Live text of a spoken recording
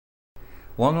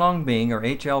Huanglongbing, or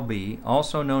HLB,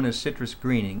 also known as citrus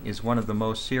greening, is one of the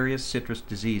most serious citrus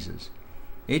diseases.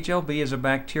 HLB is a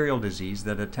bacterial disease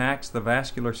that attacks the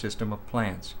vascular system of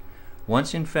plants.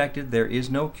 Once infected, there is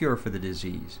no cure for the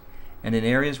disease, and in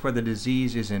areas where the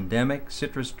disease is endemic,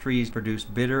 citrus trees produce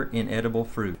bitter, inedible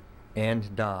fruit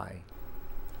and die.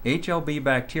 HLB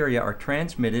bacteria are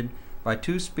transmitted by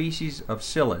two species of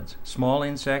psyllids, small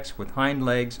insects with hind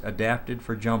legs adapted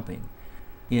for jumping.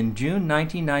 In June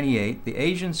 1998, the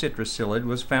Asian citrus psyllid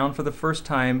was found for the first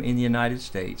time in the United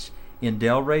States in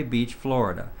Delray Beach,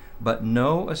 Florida, but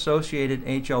no associated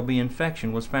HLB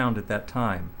infection was found at that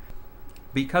time.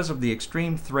 Because of the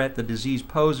extreme threat the disease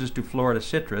poses to Florida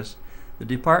citrus, the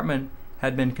department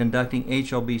had been conducting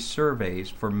HLB surveys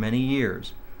for many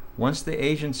years. Once the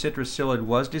Asian citrus psyllid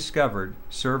was discovered,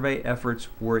 survey efforts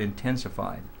were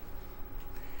intensified.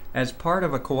 As part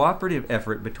of a cooperative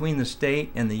effort between the state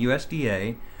and the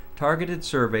USDA, targeted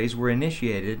surveys were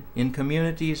initiated in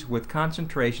communities with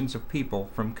concentrations of people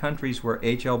from countries where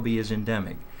HLB is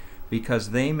endemic,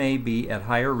 because they may be at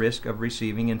higher risk of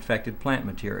receiving infected plant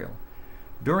material.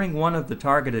 During one of the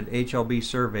targeted HLB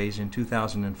surveys in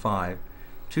 2005,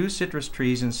 2 citrus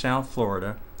trees in South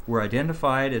Florida were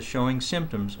identified as showing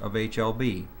symptoms of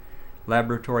HLB.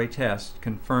 Laboratory tests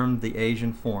confirmed the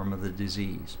Asian form of the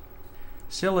disease.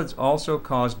 Psyllids also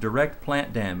cause direct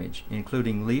plant damage,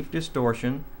 including leaf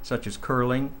distortion, such as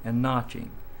curling and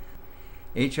notching.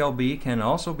 HLB can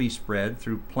also be spread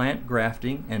through plant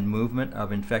grafting and movement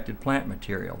of infected plant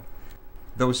material.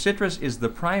 Though citrus is the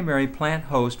primary plant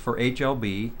host for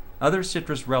HLB, other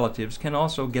citrus relatives can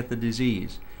also get the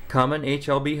disease. Common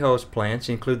HLB host plants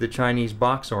include the Chinese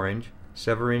box orange,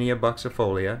 Severinia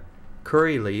buxifolia,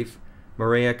 curry leaf,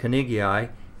 Murraya carnegii,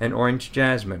 and orange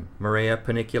jasmine, Murraya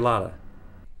paniculata.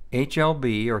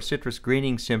 HLB, or citrus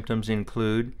greening symptoms,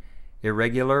 include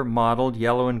irregular mottled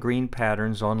yellow and green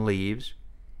patterns on leaves,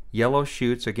 yellow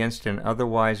shoots against an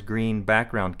otherwise green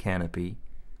background canopy,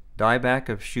 dieback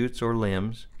of shoots or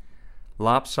limbs,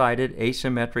 lopsided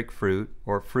asymmetric fruit,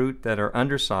 or fruit that are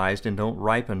undersized and don't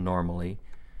ripen normally,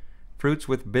 fruits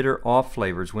with bitter off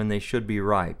flavors when they should be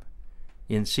ripe.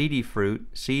 In seedy fruit,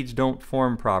 seeds don't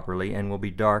form properly and will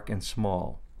be dark and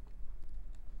small.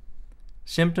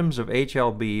 Symptoms of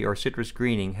HLB, or citrus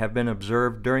greening, have been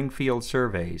observed during field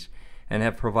surveys and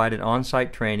have provided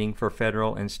on-site training for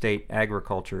federal and state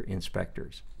agriculture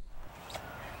inspectors.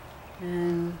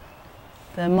 And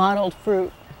the mottled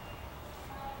fruit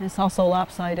is also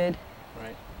lopsided.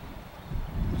 Right.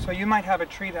 So you might have a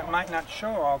tree that might not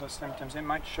show all the symptoms. It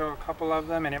might show a couple of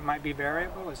them, and it might be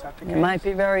variable. Is that the case? It might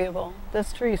be variable.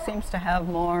 This tree seems to have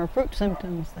more fruit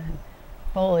symptoms than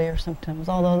foliar symptoms,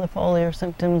 although the foliar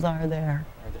symptoms are there.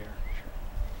 Sure.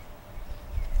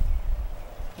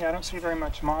 Yeah, I don't see very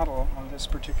much mottle on this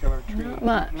particular tree. Not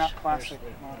much. Not classic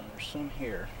mottle. There's some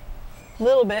here. A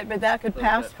little bit, but that could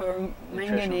pass for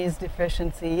manganese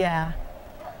deficiency, yeah.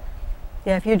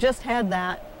 Yeah, if you just had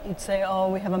that, you'd say, oh,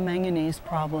 we have a manganese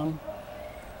problem.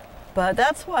 But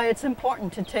that's why it's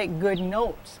important to take good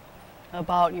notes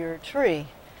about your tree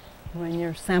when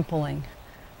you're sampling.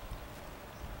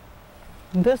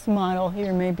 This model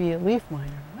here may be a leaf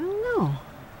miner. I don't know.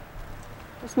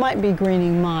 This might be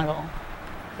greening model,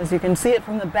 because you can see it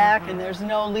from the back and there's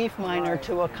no leaf miner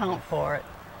to account for it.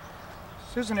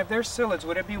 Susan, if there's psyllids,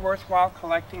 would it be worthwhile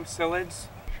collecting psyllids?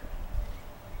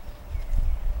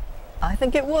 I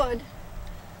think it would.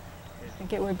 I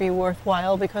think it would be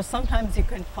worthwhile, because sometimes you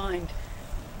can find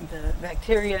the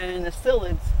bacteria in the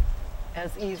psyllids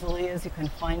as easily as you can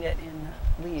find it in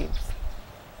the leaves.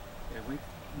 Yeah,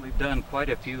 we've done quite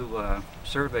a few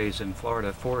surveys in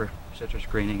Florida for citrus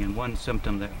greening, and one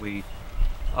symptom that we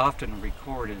often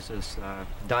record is this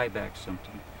dieback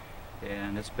symptom.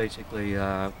 And it's basically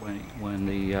when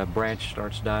the branch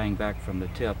starts dying back from the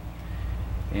tip.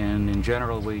 And in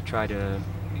general, we try to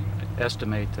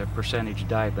estimate the percentage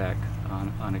dieback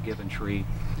on a given tree.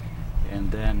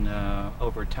 And then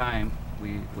over time,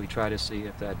 we try to see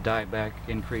if that dieback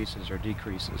increases or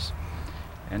decreases.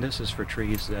 And this is for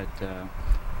trees that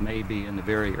may be in the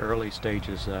very early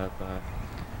stages of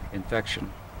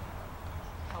infection.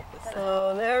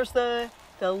 So there's the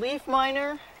leaf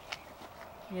miner.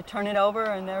 You turn it over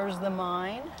and there's the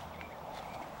mine.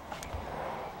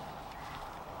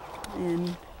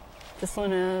 And this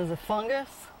one is a fungus.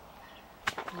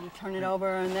 And you turn it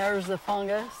over and there's the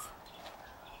fungus.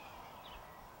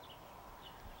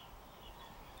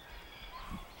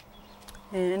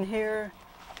 And here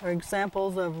are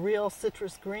examples of real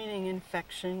citrus greening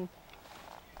infection.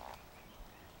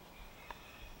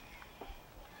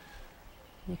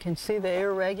 You can see the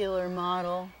irregular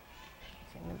model.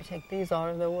 So maybe take these out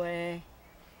of the way.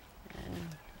 And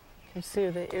You see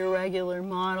the irregular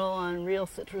model on real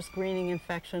citrus greening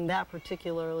infection. That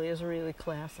particularly is really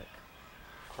classic.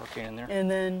 Corking in there. And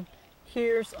then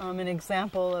here's an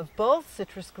example of both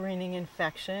citrus greening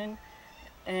infection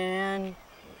and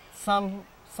some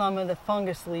of the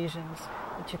fungus lesions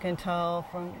that you can tell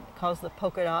from cause the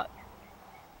polka dot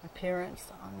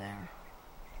appearance on there.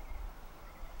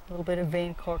 A little bit of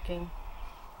vein corking,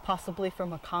 possibly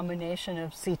from a combination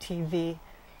of CTV,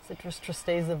 citrus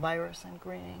tristeza virus, and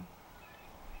greening.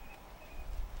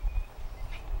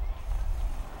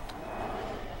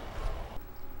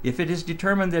 If it is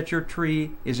determined that your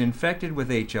tree is infected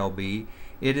with HLB,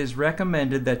 it is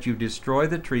recommended that you destroy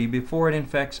the tree before it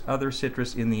infects other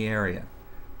citrus in the area.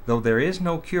 Though there is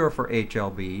no cure for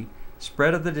HLB,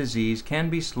 spread of the disease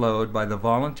can be slowed by the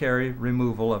voluntary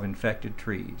removal of infected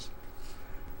trees.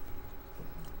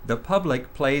 The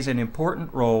public plays an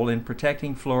important role in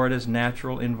protecting Florida's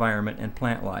natural environment and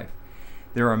plant life.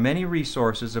 There are many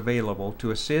resources available to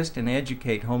assist and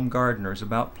educate home gardeners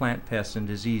about plant pests and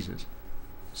diseases.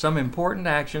 Some important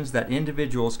actions that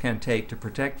individuals can take to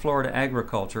protect Florida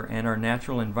agriculture and our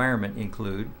natural environment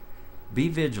include: be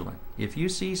vigilant. If you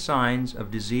see signs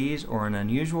of disease or an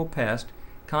unusual pest,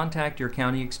 contact your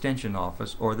county extension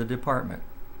office or the department.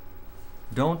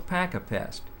 Don't pack a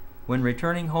pest. When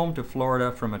returning home to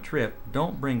Florida from a trip,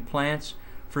 don't bring plants,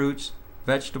 fruits,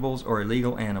 vegetables, or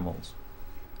illegal animals.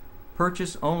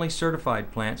 Purchase only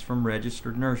certified plants from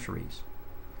registered nurseries.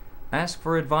 Ask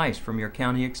for advice from your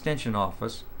county extension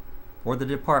office or the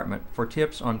department for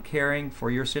tips on caring for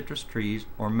your citrus trees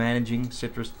or managing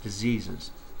citrus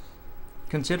diseases.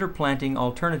 Consider planting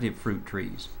alternative fruit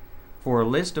trees. For a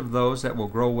list of those that will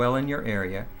grow well in your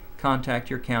area, contact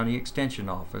your county extension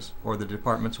office or the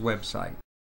department's website.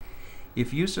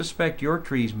 If you suspect your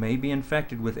trees may be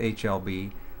infected with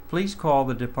HLB, please call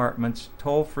the department's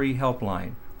toll-free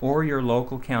helpline or your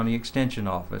local county extension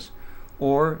office,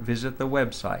 or visit the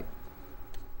website